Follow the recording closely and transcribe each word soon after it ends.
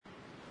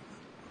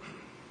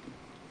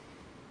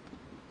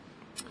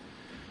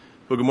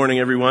Well, good morning,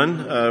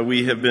 everyone.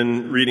 We have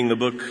been reading the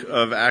book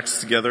of Acts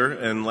together,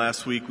 and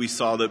last week we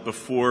saw that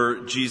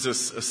before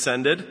Jesus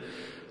ascended,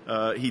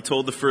 he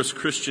told the first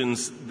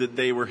Christians that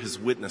they were his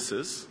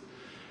witnesses,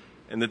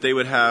 and that they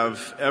would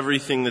have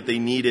everything that they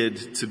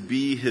needed to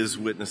be his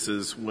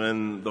witnesses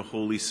when the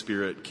Holy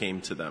Spirit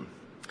came to them.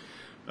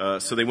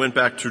 So they went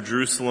back to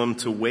Jerusalem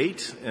to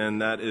wait,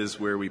 and that is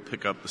where we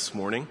pick up this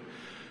morning.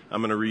 I'm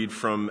going to read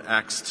from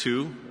Acts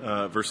 2,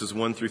 verses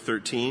 1 through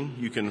 13.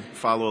 You can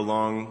follow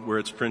along where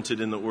it's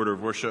printed in the order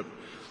of worship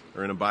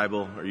or in a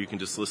Bible, or you can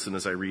just listen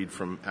as I read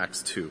from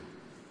Acts 2.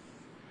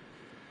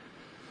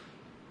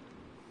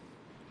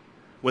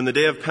 When the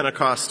day of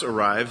Pentecost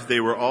arrived, they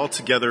were all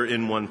together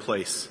in one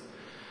place.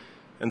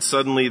 And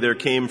suddenly there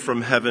came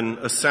from heaven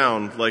a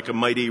sound like a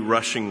mighty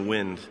rushing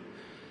wind,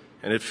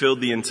 and it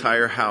filled the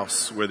entire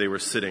house where they were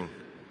sitting.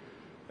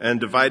 And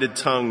divided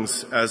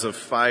tongues as of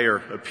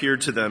fire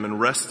appeared to them and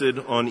rested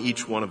on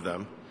each one of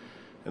them.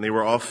 And they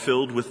were all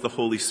filled with the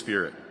Holy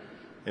Spirit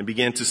and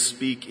began to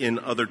speak in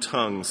other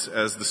tongues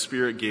as the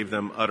Spirit gave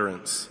them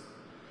utterance.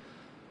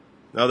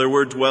 Now there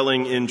were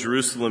dwelling in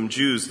Jerusalem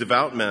Jews,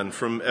 devout men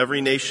from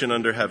every nation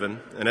under heaven.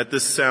 And at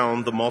this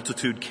sound the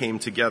multitude came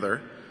together,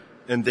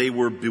 and they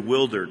were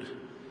bewildered,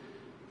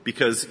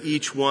 because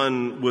each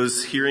one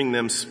was hearing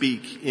them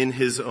speak in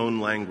his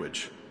own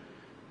language.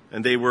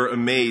 And they were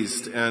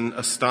amazed and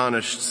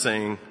astonished,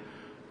 saying,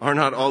 "Are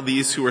not all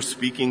these who are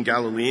speaking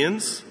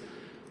Galileans?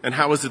 And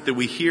how is it that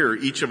we hear,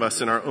 each of us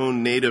in our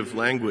own native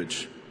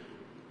language?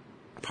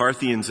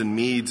 Parthians and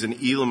Medes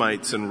and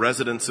Elamites and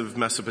residents of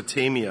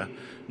Mesopotamia,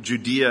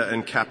 Judea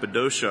and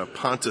Cappadocia,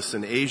 Pontus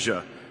and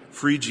Asia,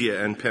 Phrygia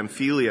and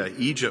Pamphylia,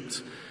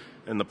 Egypt,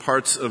 and the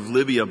parts of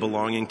Libya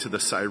belonging to the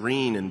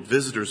Cyrene, and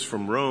visitors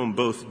from Rome,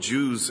 both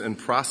Jews and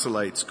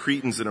proselytes,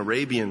 Cretans and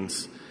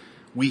Arabians.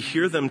 We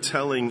hear them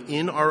telling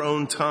in our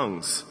own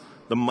tongues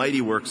the mighty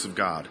works of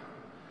God."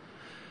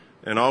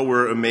 And all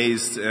were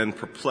amazed and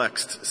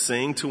perplexed,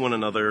 saying to one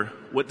another,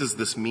 "What does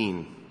this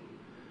mean?"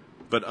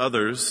 But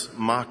others,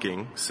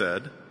 mocking,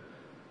 said,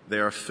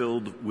 "They are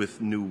filled with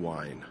new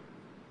wine."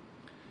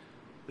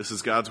 This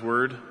is God's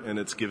word, and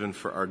it's given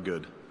for our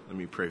good. Let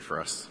me pray for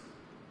us.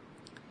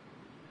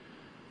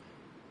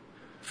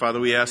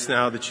 Father, we ask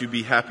now that you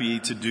be happy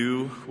to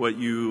do what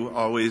you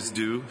always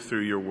do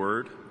through your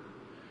word.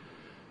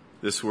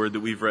 This word that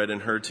we've read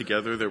and heard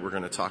together, that we're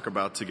going to talk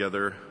about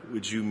together,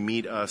 would you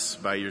meet us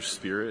by your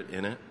Spirit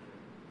in it?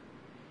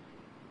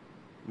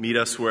 Meet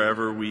us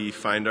wherever we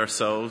find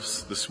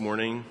ourselves this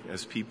morning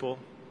as people,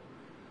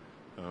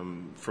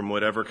 from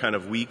whatever kind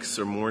of weeks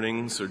or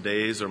mornings or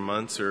days or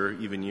months or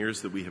even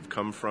years that we have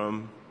come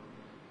from.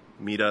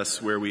 Meet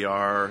us where we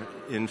are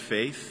in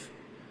faith,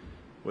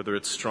 whether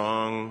it's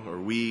strong or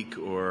weak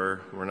or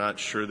we're not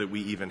sure that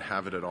we even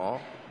have it at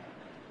all.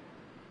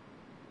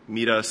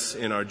 Meet us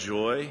in our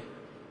joy,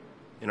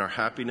 in our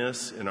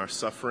happiness, in our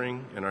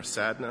suffering, in our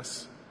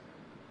sadness.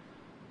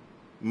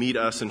 Meet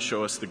us and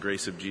show us the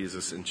grace of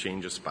Jesus and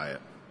change us by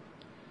it.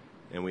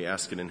 And we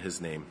ask it in his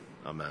name.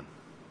 Amen.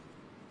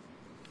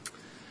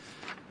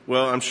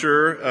 Well, I'm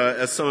sure,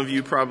 as some of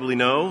you probably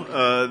know,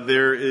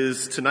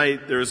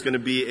 tonight there's going to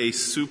be a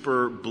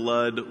super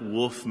blood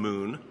wolf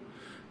moon.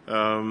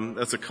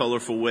 That's a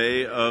colorful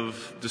way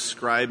of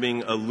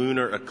describing a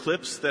lunar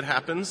eclipse that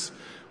happens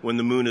when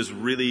the moon is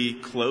really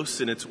close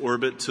in its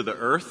orbit to the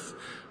earth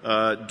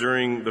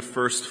during the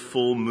first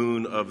full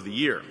moon of the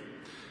year.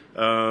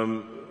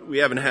 We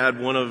haven't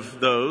had one of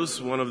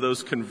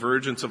those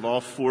convergence of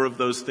all four of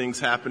those things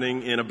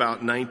happening in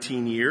about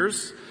 19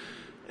 years.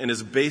 And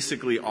it's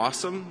basically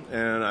awesome,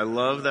 and I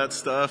love that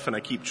stuff, and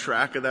I keep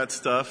track of that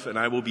stuff, and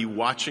I will be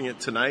watching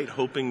it tonight,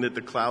 hoping that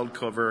the cloud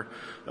cover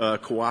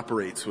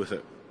cooperates with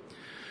it.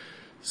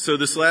 So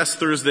this last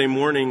Thursday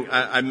morning,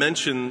 I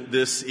mentioned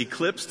this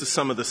eclipse to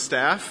some of the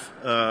staff,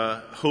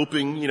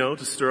 hoping,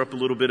 to stir up a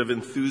little bit of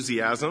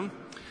enthusiasm.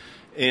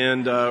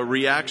 And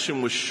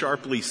reaction was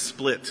sharply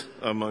split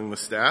among the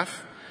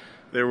staff.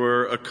 There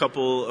were a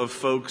couple of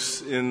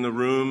folks in the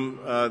room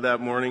that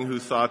morning who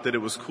thought that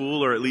it was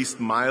cool or at least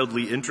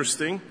mildly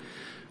interesting.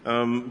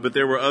 But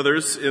there were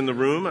others in the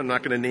room, I'm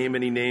not going to name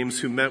any names,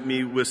 who met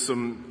me with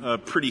some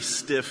pretty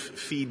stiff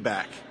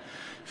feedback.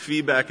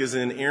 Feedback is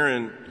in,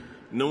 "Aaron,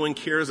 no one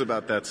cares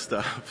about that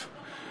stuff.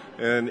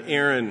 And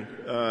Aaron,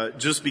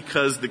 just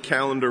because the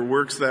calendar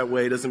works that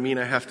way doesn't mean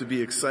I have to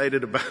be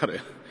excited about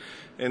it.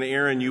 And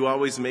Aaron, you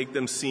always make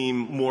them seem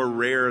more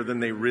rare than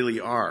they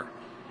really are."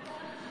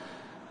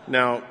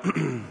 Now,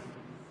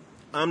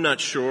 I'm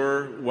not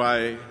sure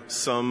why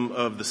some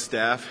of the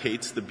staff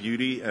hates the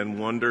beauty and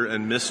wonder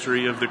and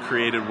mystery of the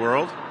created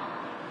world.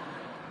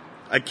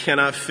 I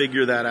cannot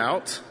figure that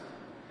out.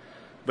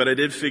 But I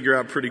did figure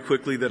out pretty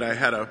quickly that I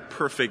had a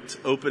perfect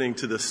opening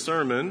to this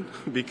sermon,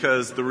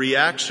 because the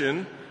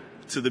reaction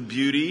to the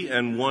beauty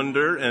and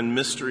wonder and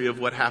mystery of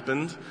what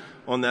happened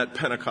on that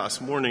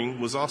Pentecost morning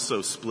was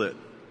also split,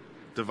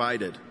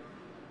 divided.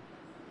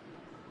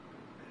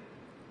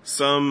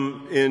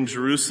 Some in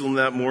Jerusalem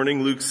that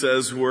morning, Luke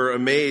says, were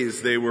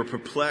amazed. They were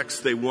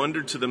perplexed. They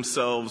wondered to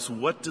themselves,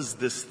 what does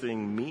this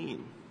thing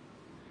mean?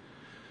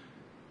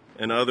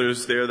 And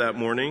others there that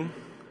morning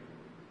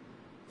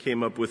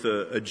came up with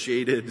a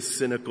jaded,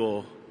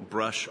 cynical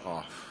brush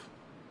off.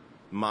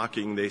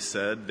 Mocking, they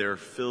said, they're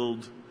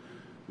filled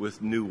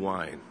with new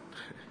wine.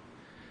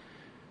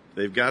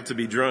 They've got to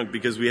be drunk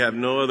because we have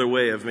no other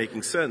way of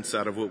making sense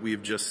out of what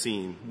we've just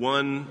seen.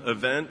 One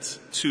event,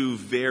 two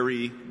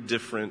very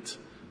different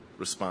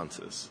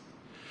responses.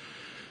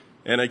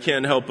 And I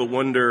can't help but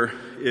wonder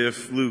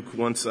if Luke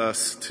wants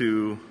us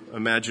to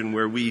imagine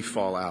where we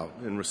fall out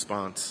in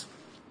response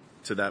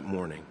to that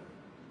morning.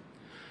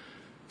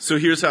 So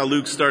here's how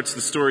Luke starts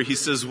the story. He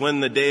says,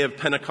 when the day of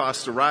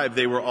Pentecost arrived,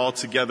 they were all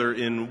together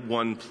in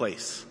one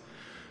place.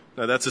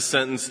 Now that's a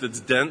sentence that's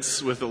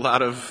dense with a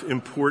lot of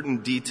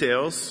important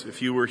details.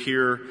 If you were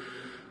here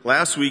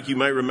last week, you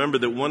might remember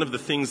that one of the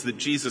things that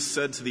Jesus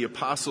said to the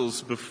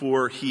apostles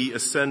before he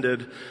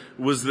ascended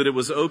was that it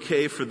was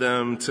okay for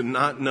them to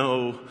not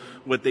know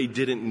what they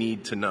didn't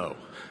need to know.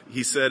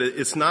 He said,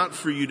 it's not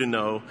for you to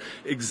know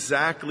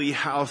exactly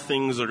how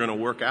things are going to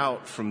work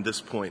out from this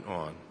point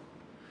on.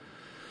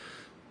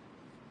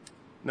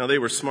 Now, they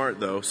were smart,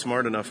 though,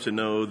 smart enough to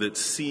know that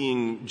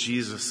seeing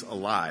Jesus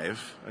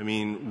alive,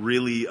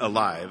 really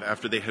alive,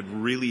 after they had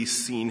really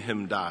seen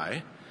him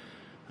die,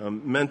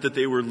 meant that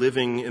they were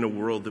living in a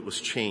world that was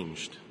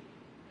changed.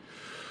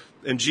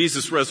 And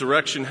Jesus'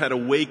 resurrection had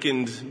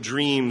awakened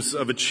dreams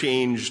of a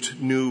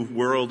changed new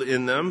world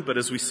in them. But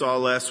as we saw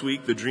last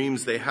week, the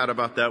dreams they had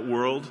about that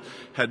world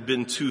had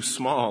been too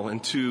small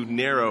and too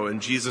narrow,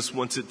 and Jesus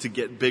wants it to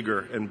get bigger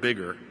and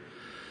bigger.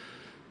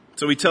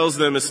 So he tells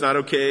them it's not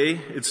okay.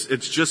 It's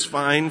just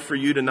fine for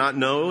you to not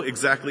know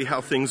exactly how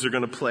things are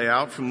going to play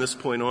out from this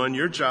point on.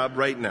 Your job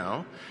right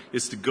now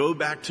is to go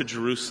back to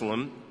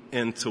Jerusalem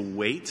and to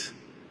wait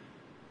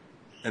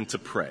and to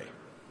pray.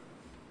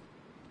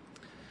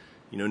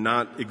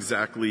 Not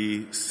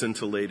exactly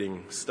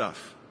scintillating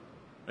stuff,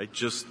 right?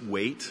 Just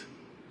wait,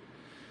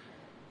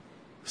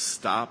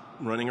 stop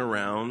running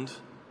around,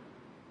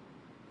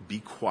 be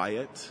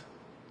quiet,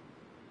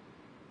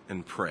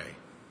 and pray.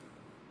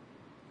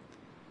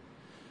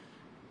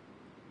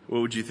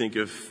 What would you think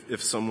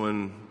if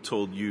someone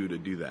told you to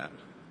do that?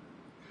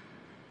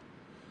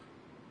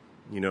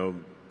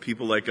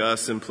 People like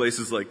us in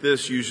places like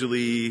this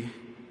usually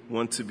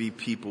want to be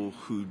people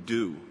who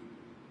do,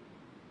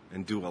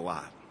 and do a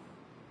lot.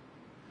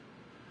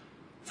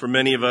 For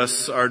many of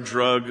us, our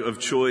drug of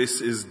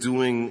choice is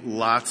doing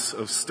lots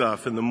of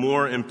stuff. And the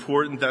more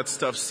important that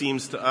stuff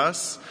seems to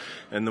us,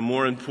 and the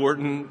more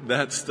important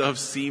that stuff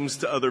seems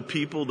to other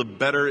people, the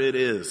better it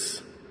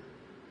is.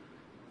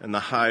 And the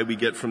high we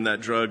get from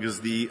that drug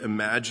is the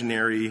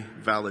imaginary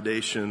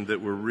validation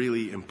that we're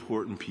really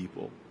important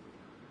people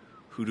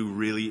who do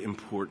really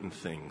important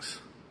things.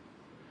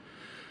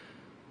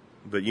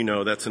 But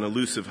that's an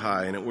elusive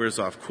high, and it wears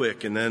off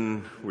quick, and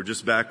then we're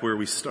just back where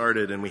we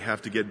started, and we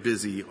have to get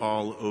busy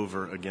all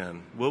over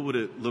again. What would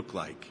it look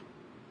like?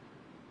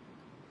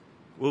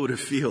 What would it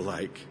feel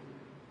like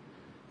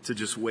to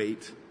just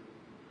wait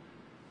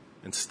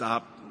and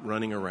stop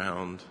running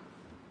around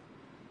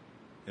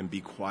and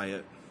be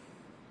quiet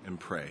and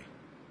pray?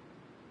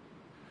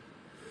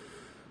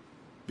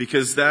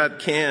 Because that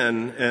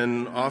can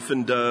and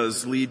often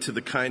does lead to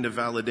the kind of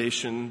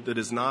validation that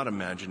is not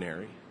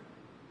imaginary,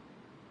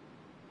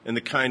 and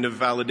the kind of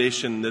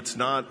validation that's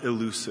not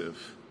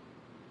elusive.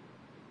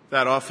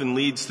 That often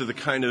leads to the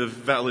kind of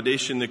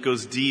validation that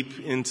goes deep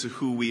into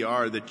who we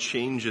are, that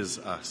changes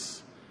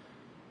us,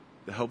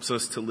 that helps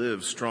us to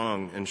live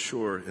strong and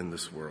sure in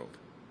this world.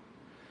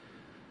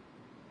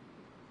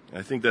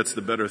 I think that's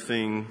the better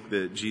thing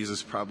that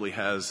Jesus probably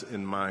has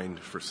in mind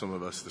for some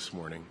of us this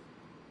morning.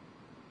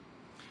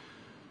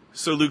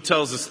 So Luke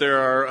tells us there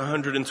are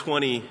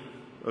 120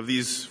 of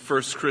these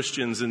first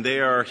Christians, and they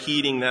are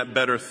heeding that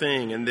better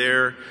thing, and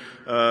they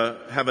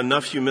have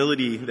enough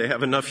humility. They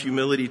have enough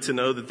humility to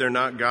know that they're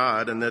not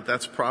God, and that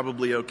that's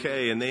probably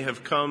okay. And they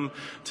have come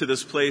to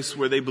this place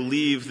where they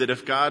believe that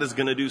if God is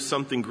going to do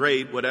something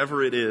great,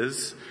 whatever it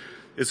is,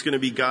 it's going to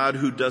be God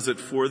who does it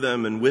for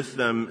them and with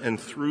them and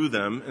through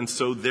them. And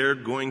so they're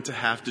going to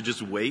have to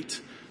just wait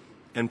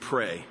and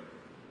pray.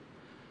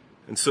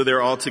 And so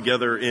they're all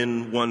together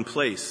in one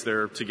place.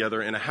 They're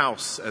together in a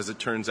house, as it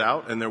turns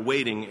out, and they're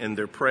waiting and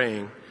they're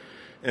praying.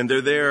 And they're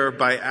there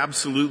by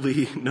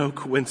absolutely no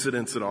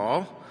coincidence at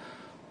all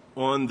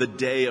on the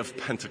day of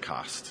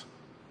Pentecost.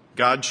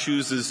 God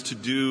chooses to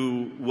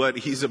do what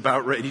he's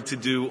about ready to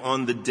do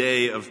on the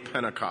day of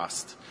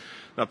Pentecost.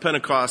 Now,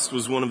 Pentecost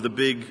was one of the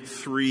big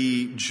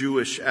 3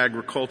 Jewish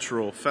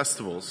agricultural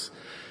festivals.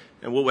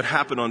 And what would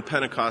happen on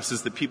Pentecost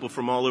is that people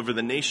from all over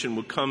the nation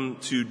would come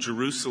to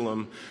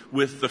Jerusalem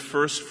with the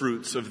first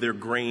fruits of their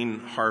grain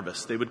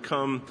harvest. They would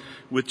come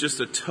with just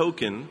a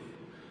token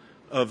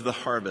of the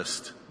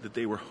harvest that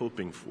they were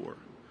hoping for.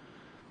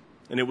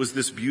 And it was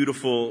this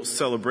beautiful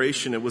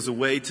celebration. It was a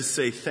way to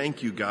say,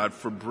 thank you, God,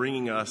 for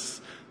bringing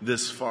us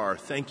this far.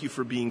 Thank you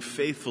for being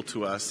faithful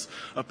to us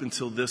up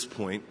until this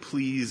point.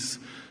 Please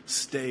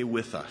stay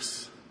with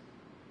us.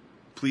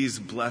 Please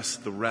bless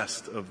the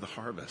rest of the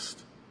harvest.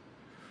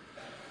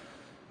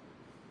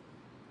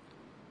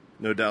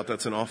 No doubt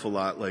that's an awful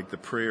lot like the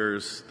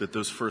prayers that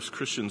those first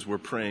Christians were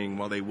praying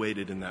while they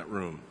waited in that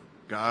room.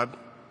 God,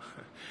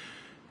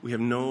 we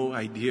have no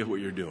idea what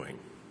you're doing.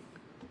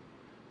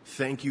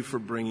 Thank you for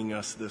bringing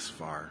us this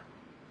far.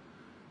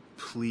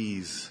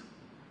 Please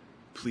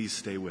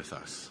stay with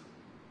us.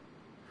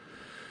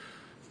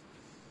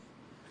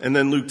 And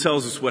then Luke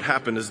tells us what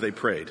happened as they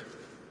prayed.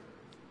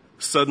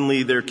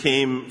 Suddenly there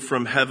came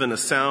from heaven a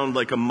sound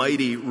like a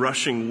mighty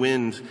rushing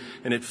wind,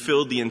 and it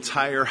filled the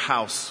entire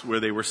house where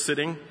they were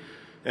sitting,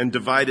 and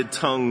divided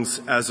tongues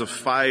as of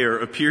fire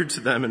appeared to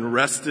them and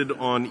rested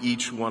on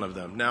each one of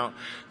them. Now,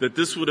 that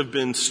this would have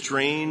been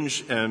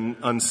strange and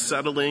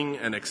unsettling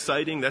and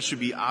exciting, that should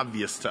be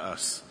obvious to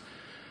us.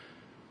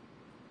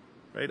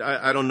 Right?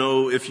 I don't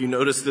know if you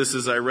noticed this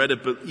as I read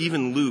it, but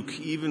even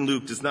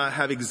Luke does not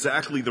have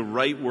exactly the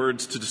right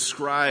words to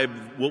describe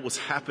what was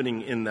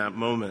happening in that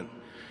moment.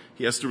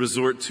 He has to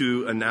resort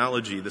to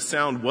analogy. The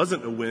sound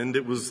wasn't a wind,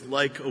 it was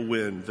like a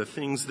wind. The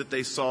things that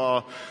they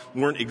saw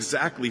weren't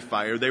exactly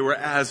fire, they were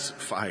as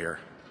fire.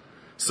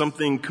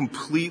 Something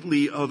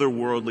completely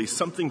otherworldly,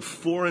 something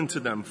foreign to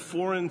them,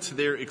 foreign to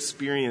their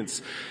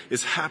experience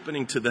is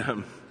happening to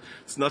them.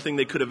 It's nothing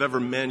they could have ever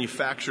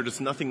manufactured. It's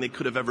nothing they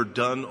could have ever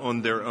done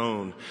on their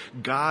own.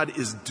 God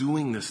is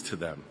doing this to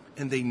them,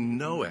 and they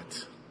know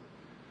it.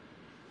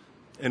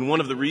 And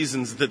one of the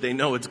reasons that they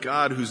know it's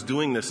God who's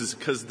doing this is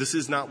because this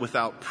is not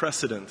without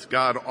precedent.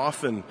 God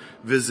often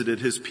visited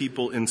his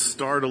people in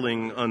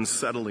startling,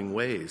 unsettling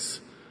ways.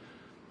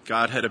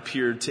 God had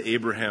appeared to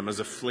Abraham as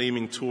a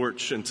flaming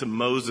torch and to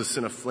Moses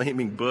in a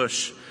flaming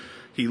bush.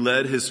 He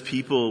led his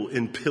people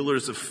in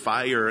pillars of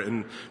fire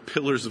and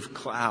pillars of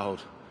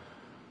cloud.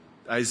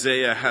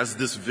 Isaiah has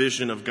this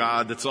vision of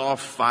God that's all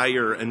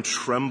fire and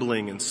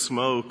trembling and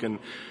smoke. And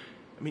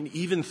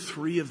even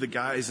 3 of the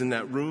guys in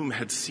that room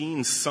had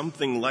seen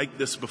something like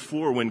this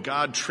before when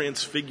God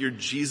transfigured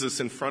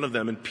Jesus in front of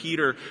them, and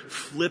Peter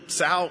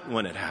flips out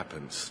when it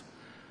happens.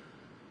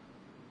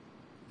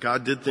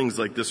 God did things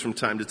like this from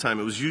time to time.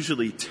 It was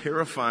usually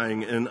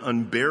terrifying and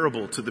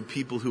unbearable to the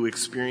people who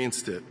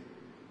experienced it.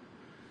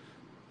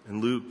 And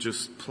Luke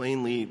just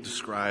plainly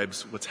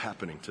describes what's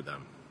happening to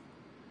them.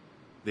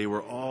 They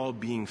were all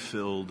being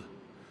filled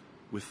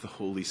with the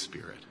Holy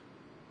Spirit.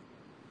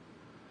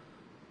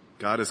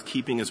 God is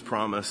keeping his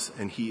promise,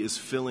 and he is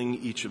filling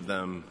each of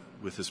them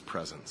with his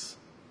presence.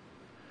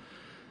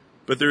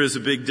 But there is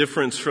a big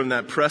difference from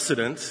that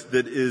precedent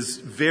that is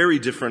very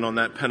different on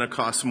that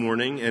Pentecost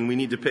morning, and we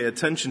need to pay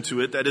attention to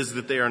it. That is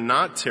that they are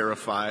not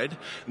terrified.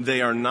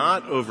 They are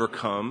not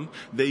overcome.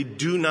 They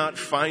do not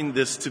find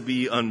this to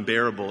be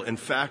unbearable. In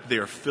fact, they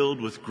are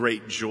filled with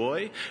great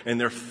joy, and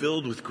they're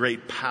filled with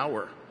great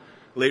power.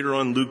 Later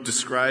on, Luke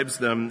describes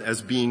them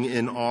as being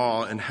in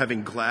awe and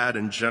having glad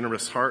and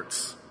generous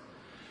hearts.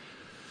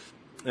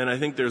 And I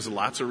think there's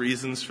lots of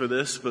reasons for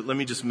this, but let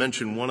me just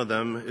mention one of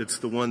them. It's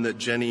the one that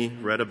Jenny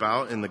read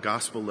about in the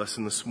gospel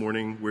lesson this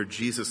morning, where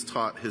Jesus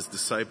taught his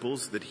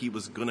disciples that he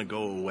was going to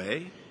go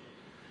away.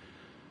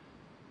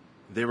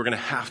 They were going to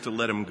have to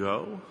let him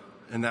go,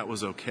 and that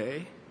was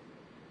okay.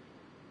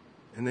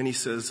 And then he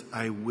says,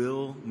 I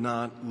will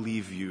not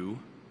leave you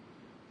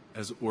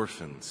as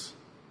orphans.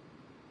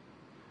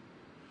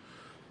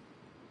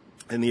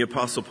 And the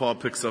Apostle Paul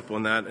picks up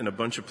on that in a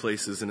bunch of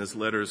places in his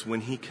letters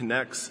when he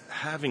connects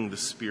having the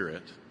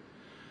Spirit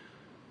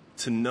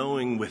to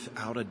knowing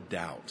without a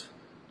doubt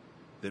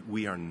that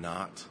we are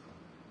not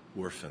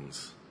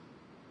orphans.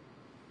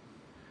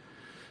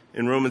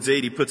 In Romans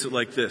 8, he puts it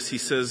like this. He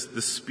says,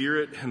 the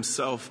Spirit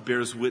himself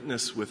bears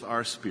witness with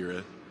our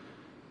spirit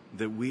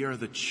that we are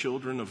the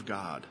children of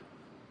God.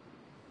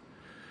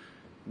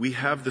 We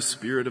have the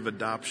Spirit of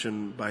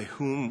adoption by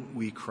whom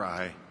we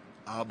cry,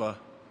 Abba,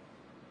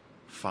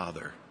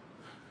 Father.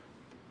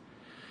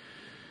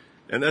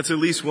 And that's at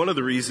least one of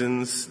the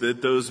reasons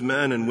that those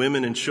men and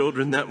women and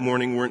children that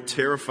morning weren't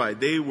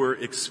terrified. They were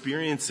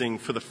experiencing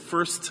for the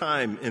first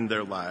time in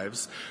their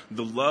lives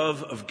the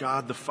love of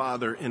God the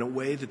Father in a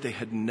way that they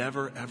had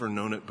never ever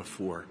known it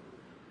before.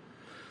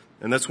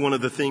 And that's one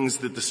of the things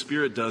that the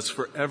Spirit does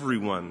for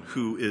everyone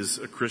who is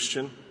a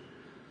Christian.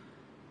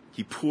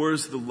 He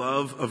pours the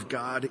love of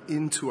God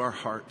into our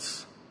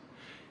hearts.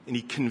 And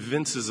he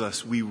convinces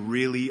us we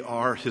really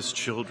are his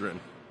children.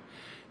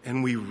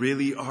 And we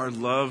really are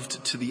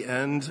loved to the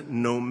end,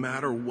 no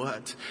matter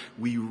what.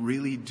 We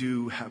really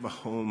do have a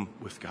home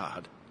with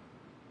God.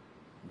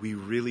 We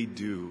really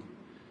do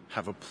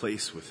have a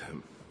place with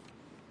him.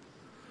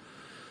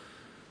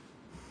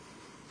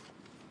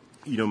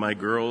 My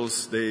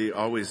girls, they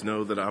always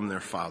know that I'm their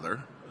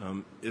father.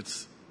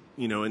 It's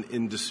an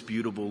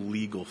indisputable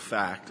legal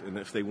fact. And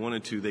if they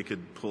wanted to, they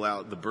could pull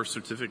out the birth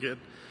certificate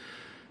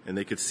and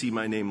they could see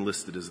my name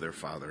listed as their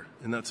father.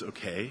 And that's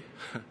okay.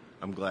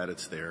 I'm glad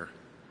it's there.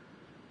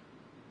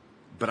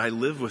 But I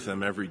live with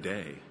them every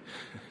day.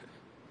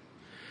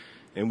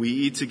 And we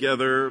eat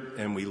together,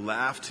 and we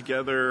laugh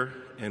together,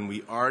 and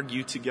we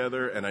argue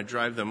together, and I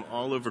drive them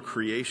all over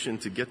creation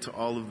to get to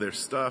all of their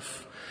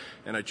stuff.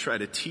 and I try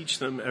to teach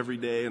them every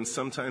day, and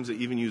sometimes I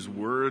even use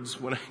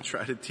words when I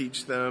try to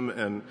teach them,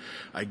 and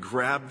I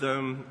grab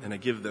them and I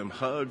give them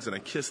hugs and I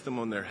kiss them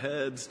on their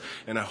heads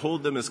and I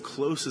hold them as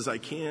close as I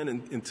can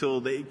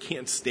until they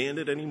can't stand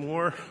it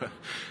anymore.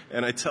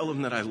 And I tell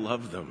them that I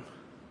love them.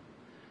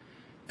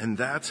 And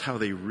that's how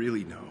they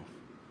really know.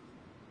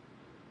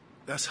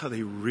 That's how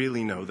they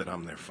really know that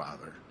I'm their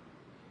father.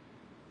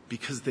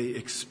 Because they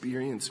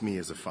experience me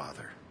as a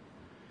father.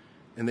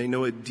 And they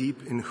know it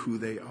deep in who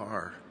they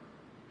are.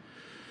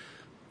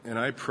 And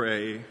I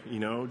pray,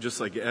 just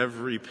like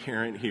every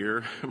parent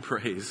here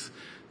prays,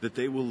 that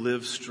they will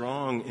live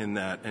strong in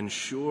that and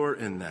sure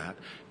in that,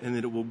 and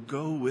that it will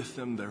go with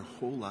them their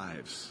whole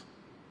lives.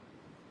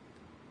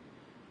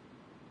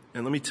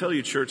 And let me tell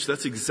you, church,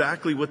 that's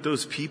exactly what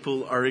those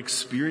people are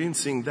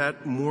experiencing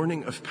that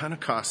morning of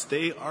Pentecost.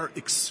 They are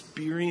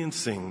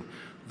experiencing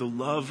the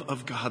love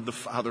of God the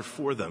Father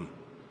for them.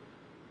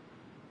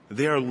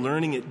 They are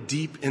learning it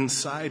deep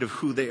inside of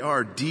who they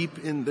are, deep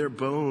in their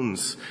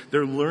bones.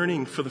 They're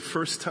learning for the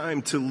first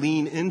time to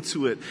lean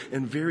into it,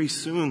 and very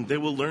soon they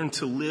will learn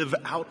to live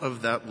out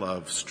of that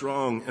love,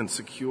 strong and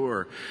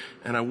secure.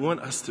 And I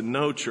want us to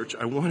know, church,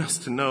 I want us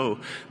to know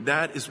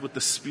that is what the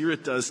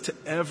Spirit does to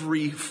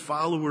every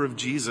follower of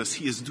Jesus.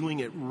 He is doing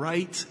it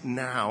right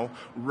now,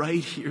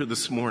 right here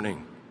this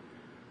morning.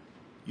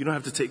 You don't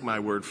have to take my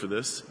word for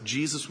this.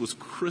 Jesus was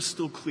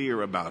crystal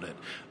clear about it.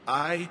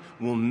 I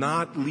will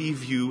not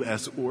leave you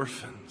as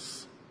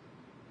orphans.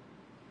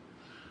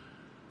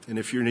 And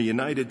if you're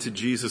united to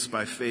Jesus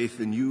by faith,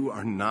 then you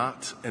are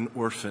not an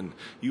orphan.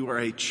 You are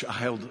a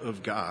child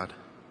of God.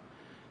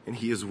 And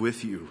He is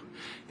with you.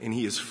 And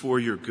He is for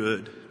your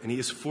good. And He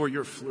is for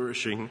your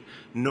flourishing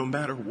no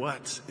matter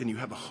what. And you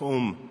have a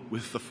home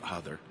with the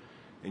Father.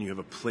 And you have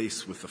a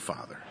place with the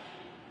Father.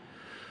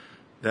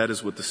 That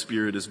is what the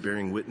Spirit is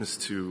bearing witness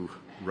to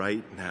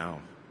right now.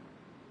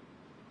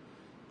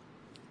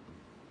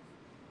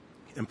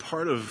 And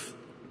part of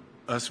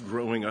us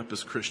growing up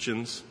as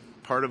Christians,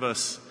 part of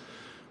us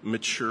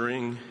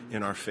maturing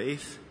in our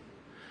faith,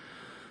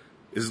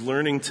 is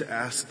learning to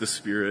ask the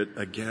Spirit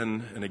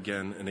again and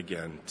again and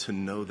again to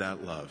know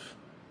that love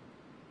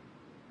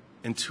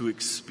and to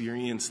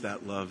experience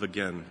that love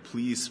again.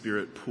 Please,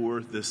 Spirit, pour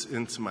this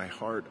into my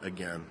heart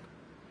again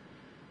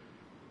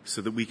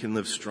so that we can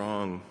live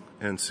strong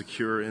and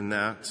secure in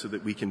that, so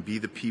that we can be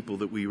the people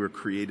that we were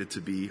created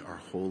to be our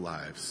whole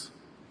lives.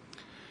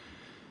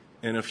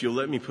 And if you'll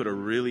let me put a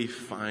really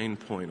fine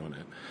point on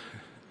it,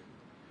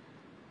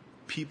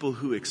 people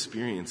who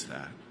experience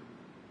that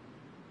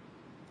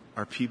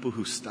are people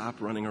who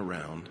stop running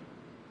around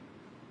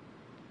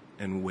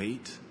and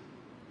wait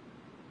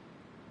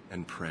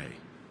and pray.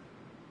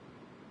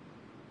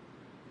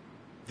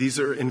 These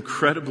are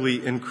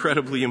incredibly,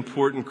 incredibly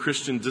important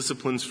Christian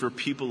disciplines for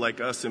people like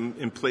us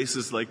in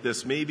places like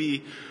this.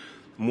 Maybe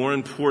more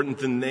important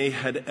than they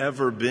had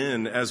ever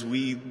been as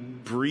we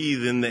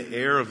breathe in the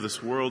air of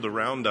this world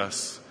around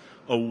us,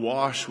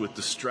 awash with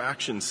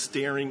distractions,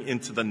 staring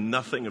into the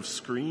nothing of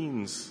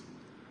screens.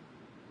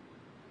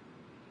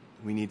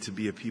 We need to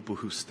be a people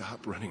who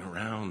stop running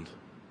around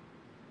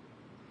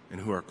and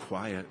who are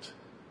quiet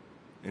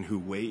and who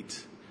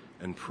wait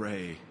and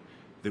pray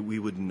that we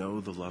would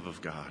know the love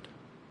of God.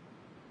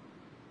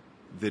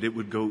 That it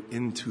would go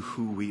into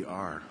who we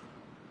are,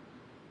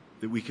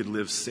 that we could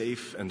live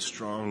safe and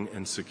strong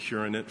and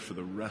secure in it for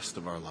the rest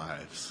of our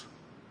lives.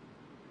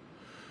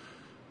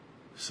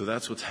 So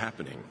that's what's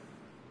happening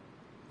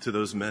to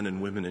those men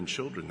and women and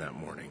children that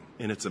morning,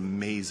 and it's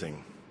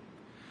amazing.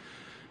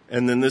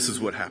 And then this is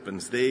what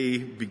happens. They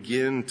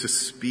begin to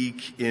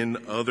speak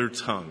in other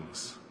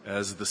tongues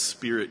as the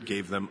Spirit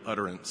gave them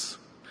utterance.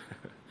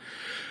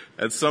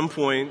 At some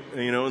point,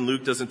 and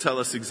Luke doesn't tell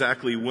us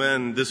exactly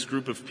when, this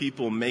group of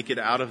people make it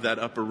out of that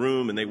upper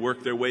room and they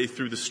work their way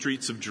through the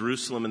streets of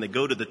Jerusalem and they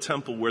go to the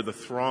temple where the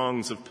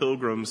throngs of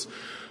pilgrims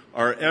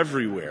are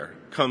everywhere,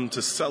 come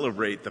to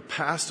celebrate the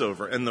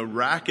Passover. And the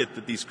racket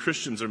that these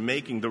Christians are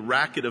making, the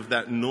racket of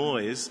that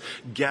noise,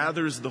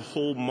 gathers the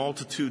whole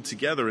multitude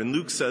together. And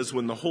Luke says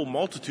when the whole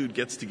multitude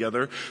gets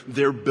together,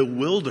 they're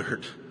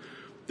bewildered.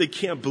 They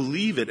can't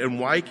believe it. And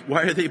why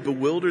are they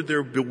bewildered?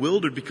 They're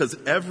bewildered because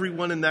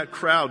everyone in that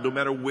crowd, no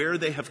matter where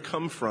they have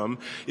come from,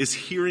 is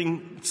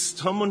hearing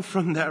someone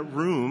from that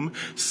room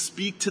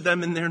speak to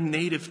them in their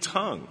native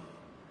tongue.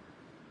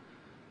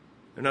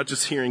 They're not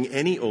just hearing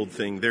any old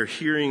thing. They're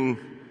hearing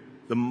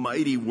the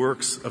mighty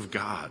works of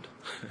God.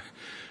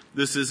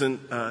 This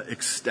isn't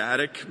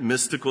ecstatic,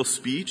 mystical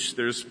speech.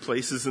 There's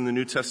places in the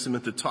New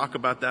Testament that talk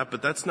about that,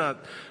 but that's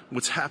not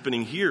what's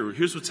happening here.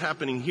 Here's what's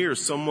happening here.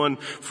 Someone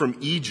from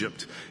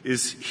Egypt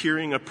is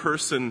hearing a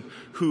person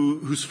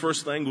whose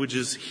first language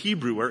is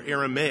Hebrew or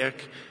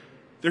Aramaic.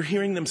 They're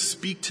hearing them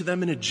speak to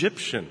them in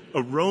Egyptian.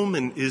 A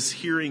Roman is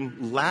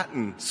hearing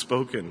Latin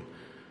spoken.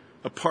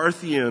 A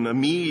Parthian, a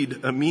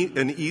Mede,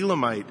 an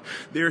Elamite.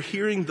 They're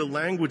hearing the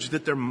language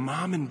that their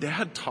mom and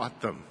dad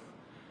taught them.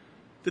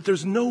 That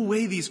there's no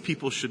way these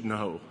people should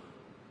know.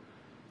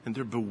 And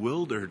they're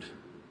bewildered.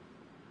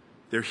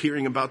 They're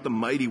hearing about the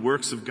mighty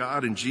works of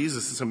God and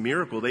Jesus. It's a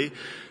miracle. They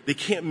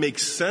can't make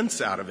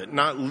sense out of it.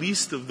 Not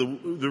least of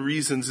the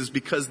reasons is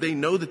because they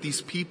know that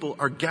these people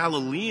are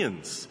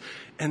Galileans.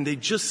 And they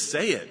just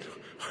say it.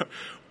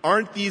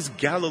 Aren't these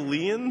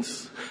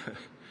Galileans?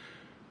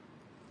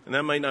 And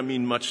that might not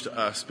mean much to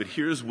us, but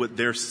here's what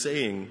they're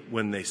saying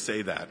when they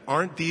say that.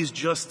 Aren't these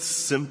just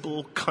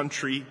simple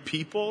country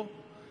people?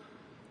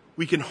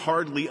 We can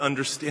hardly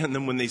understand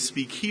them when they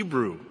speak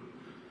Hebrew.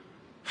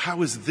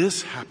 How is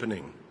this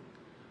happening?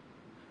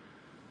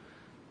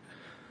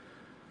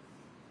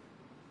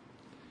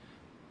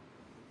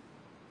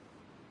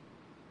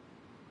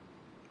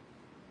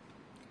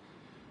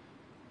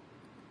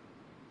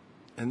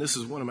 And this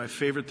is one of my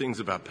favorite things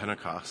about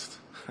Pentecost.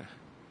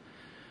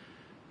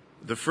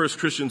 The first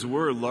Christians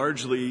were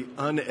largely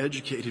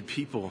uneducated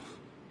people.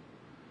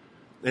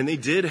 And they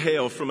did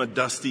hail from a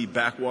dusty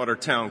backwater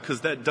town,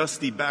 because that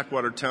dusty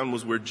backwater town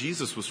was where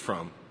Jesus was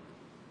from.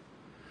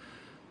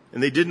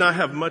 And they did not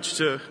have much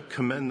to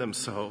commend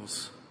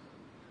themselves.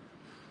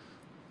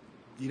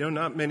 You know,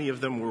 not many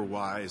of them were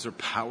wise or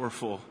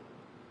powerful.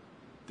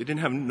 They didn't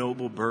have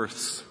noble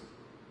births.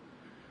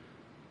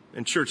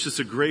 And church, it's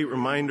a great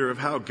reminder of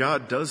how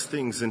God does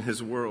things in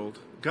his world.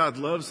 God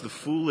loves the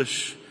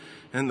foolish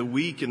and the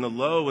weak and the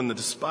low and the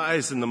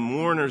despised and the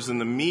mourners and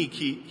the meek.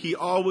 He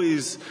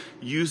always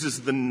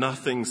uses the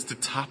nothings to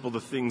topple the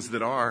things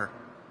that are.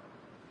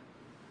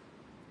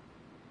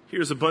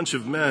 Here's a bunch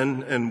of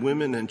men and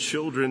women and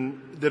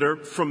children that are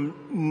from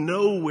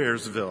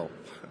Nowheresville.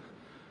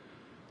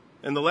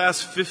 And the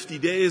last 50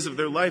 days of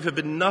their life have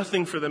been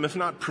nothing for them, if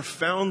not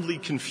profoundly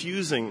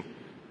confusing.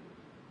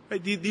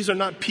 Right? These are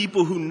not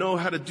people who know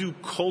how to do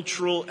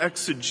cultural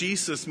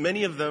exegesis.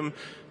 Many of them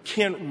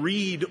can't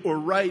read or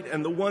write,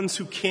 and the ones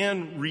who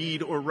can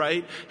read or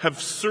write have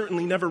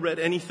certainly never read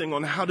anything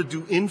on how to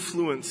do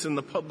influence in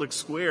the public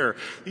square.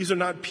 These are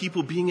not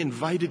people being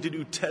invited to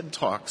do TED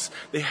Talks.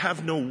 They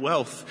have no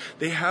wealth.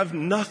 They have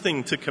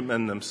nothing to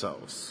commend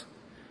themselves.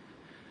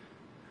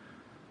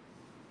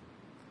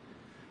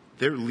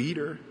 Their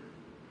leader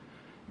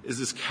is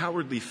this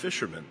cowardly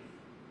fisherman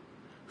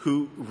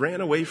who ran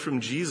away from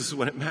Jesus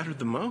when it mattered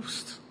the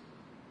most.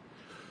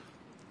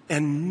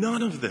 And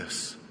none of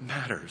this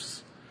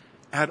matters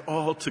at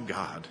all to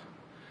God,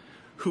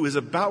 who is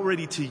about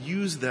ready to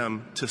use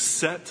them to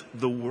set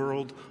the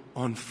world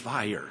on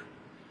fire.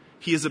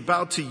 He is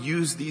about to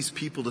use these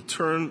people to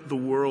turn the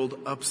world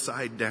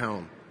upside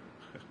down.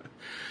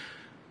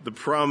 The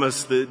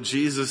promise that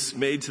Jesus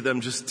made to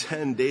them just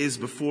 10 days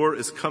before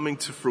is coming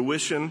to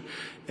fruition,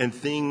 and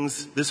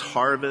this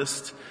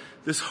harvest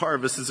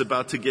is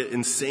about to get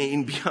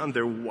insane beyond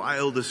their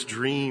wildest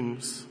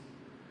dreams.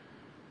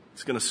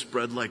 It's going to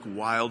spread like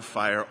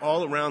wildfire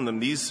all around them.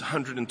 These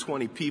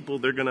 120 people,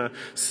 they're going to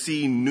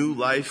see new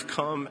life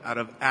come out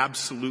of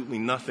absolutely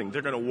nothing.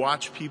 They're going to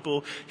watch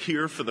people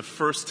hear for the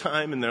first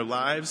time in their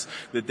lives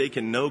that they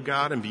can know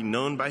God and be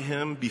known by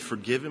him, be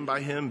forgiven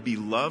by him, be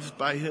loved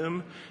by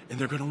him, and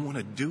they're going to want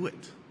to do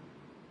it.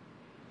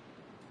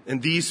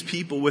 And these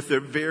people with their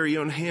very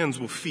own hands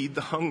will feed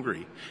the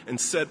hungry and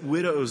set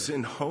widows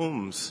in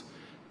homes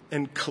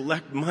and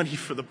collect money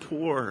for the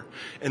poor.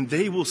 And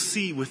they will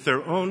see with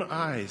their own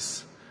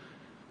eyes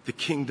the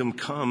kingdom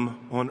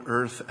come on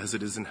earth as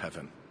it is in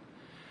heaven.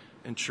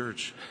 And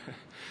church,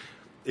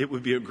 it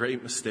would be a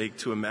great mistake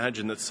to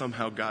imagine that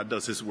somehow God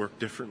does his work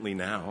differently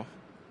now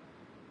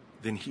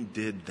than he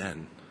did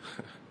then.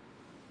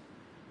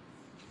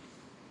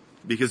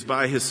 Because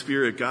by his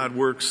Spirit, God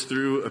works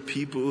through a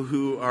people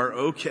who are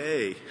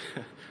okay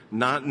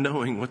not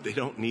knowing what they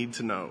don't need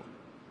to know.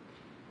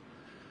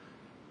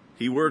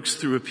 He works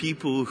through a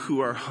people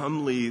who are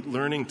humbly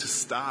learning to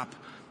stop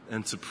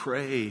and to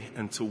pray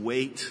and to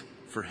wait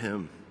for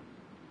him.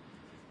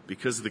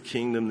 Because the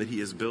kingdom that he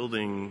is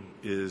building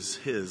is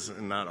his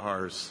and not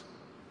ours.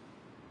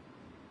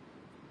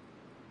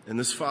 And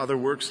this Father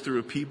works through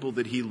a people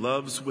that he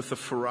loves with a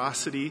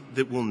ferocity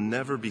that will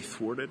never be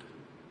thwarted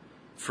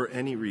for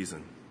any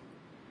reason.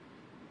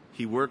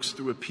 He works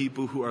through a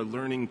people who are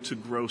learning to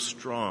grow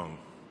strong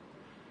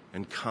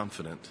and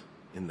confident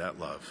in that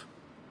love.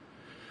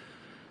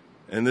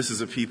 And this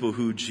is a people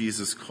who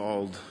Jesus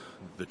called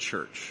the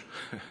church.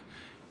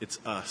 It's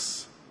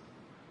us.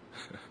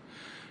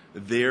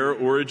 Their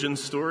origin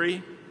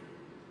story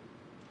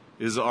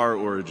is our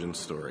origin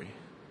story.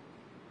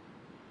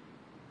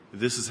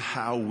 This is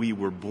how we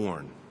were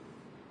born.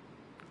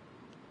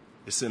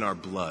 It's in our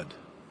blood.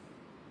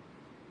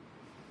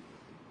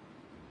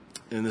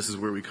 And this is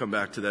where we come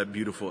back to that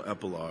beautiful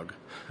epilogue.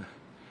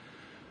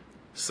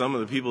 Some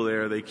of the people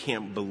there, they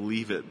can't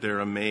believe it. They're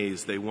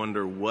amazed. They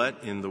wonder,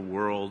 what in the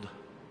world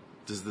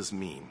does this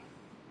mean?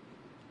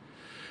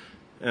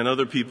 And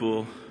other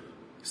people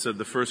said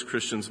the first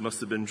Christians must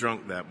have been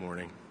drunk that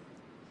morning.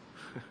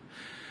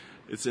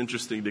 It's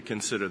interesting to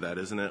consider that,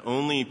 isn't it?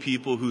 Only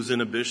people whose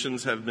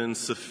inhibitions have been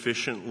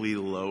sufficiently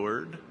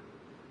lowered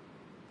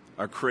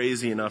are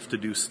crazy enough to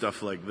do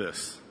stuff like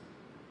this.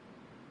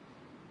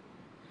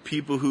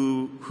 people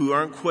who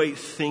aren't quite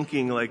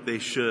thinking like they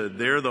should.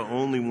 They're the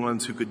only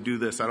ones who could do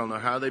this. I don't know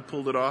how they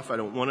pulled it off. I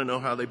don't want to know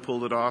how they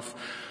pulled it off.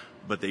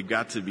 But they've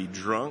got to be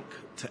drunk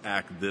to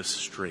act this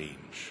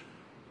strange.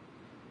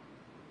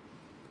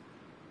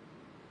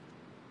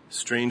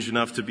 Strange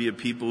enough to be a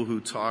people who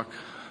talk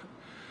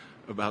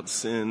about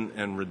sin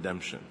and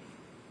redemption.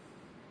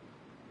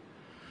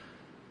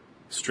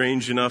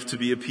 Strange enough to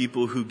be a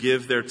people who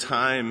give their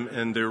time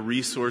and their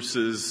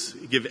resources,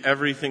 give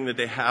everything that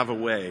they have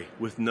away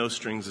with no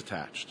strings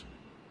attached.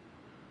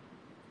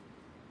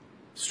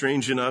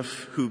 Strange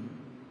enough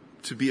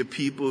to be a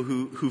people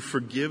who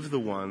forgive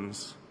the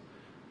ones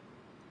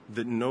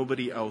that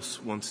nobody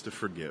else wants to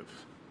forgive.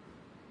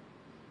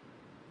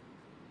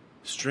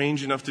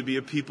 Strange enough to be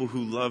a people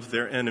who love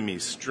their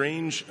enemies.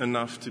 Strange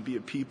enough to be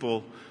a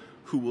people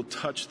who will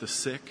touch the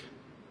sick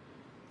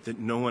that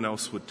no one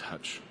else would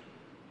touch.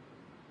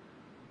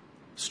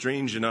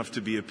 Strange enough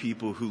to be a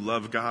people who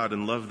love God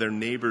and love their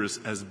neighbors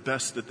as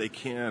best that they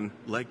can,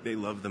 like they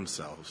love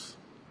themselves.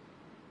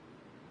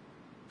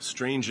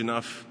 Strange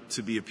enough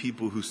to be a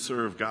people who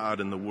serve God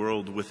and the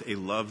world with a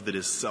love that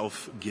is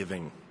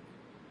self-giving.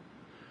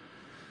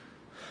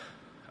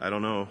 I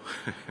don't know.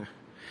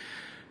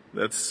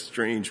 That's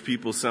strange.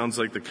 People sounds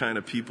like the kind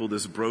of people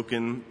this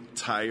broken,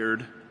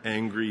 tired,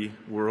 angry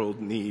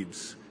world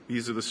needs.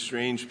 These are the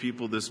strange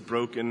people this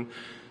broken,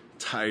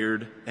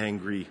 tired,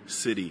 angry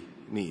city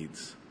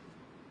needs.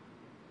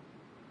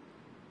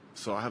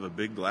 So I'll have a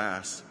big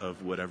glass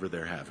of whatever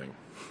they're having.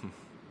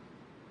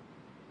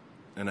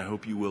 And I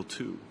hope you will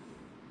too.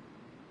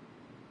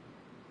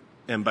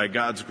 And by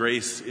God's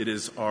grace, it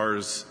is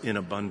ours in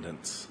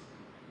abundance.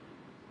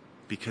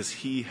 Because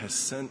He has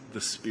sent the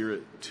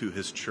Spirit to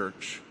His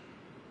church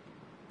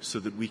so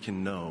that we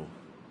can know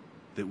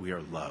that we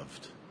are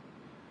loved.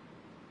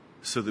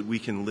 So that we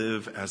can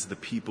live as the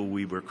people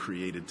we were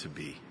created to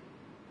be.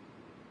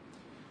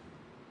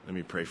 Let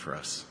me pray for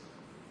us.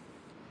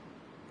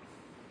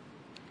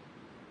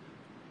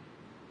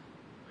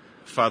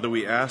 Father,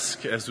 we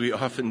ask, as we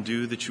often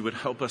do, that you would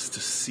help us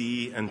to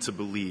see and to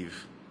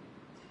believe.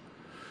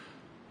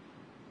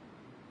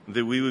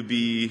 That we would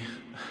be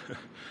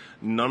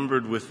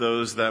numbered with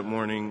those that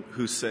morning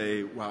who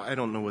say, wow, I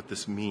don't know what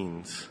this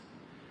means,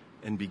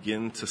 and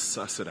begin to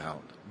suss it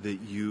out,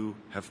 that you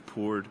have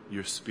poured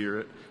your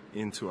Spirit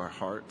into our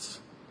hearts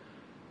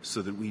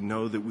so that we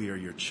know that we are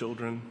your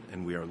children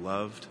and we are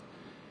loved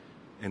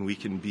and we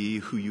can be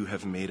who you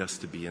have made us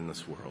to be in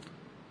this world.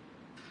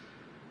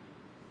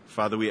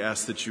 Father, we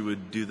ask that you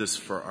would do this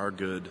for our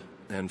good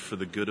and for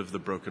the good of the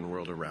broken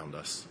world around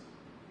us.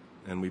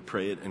 And we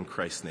pray it in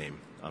Christ's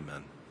name.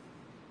 Amen.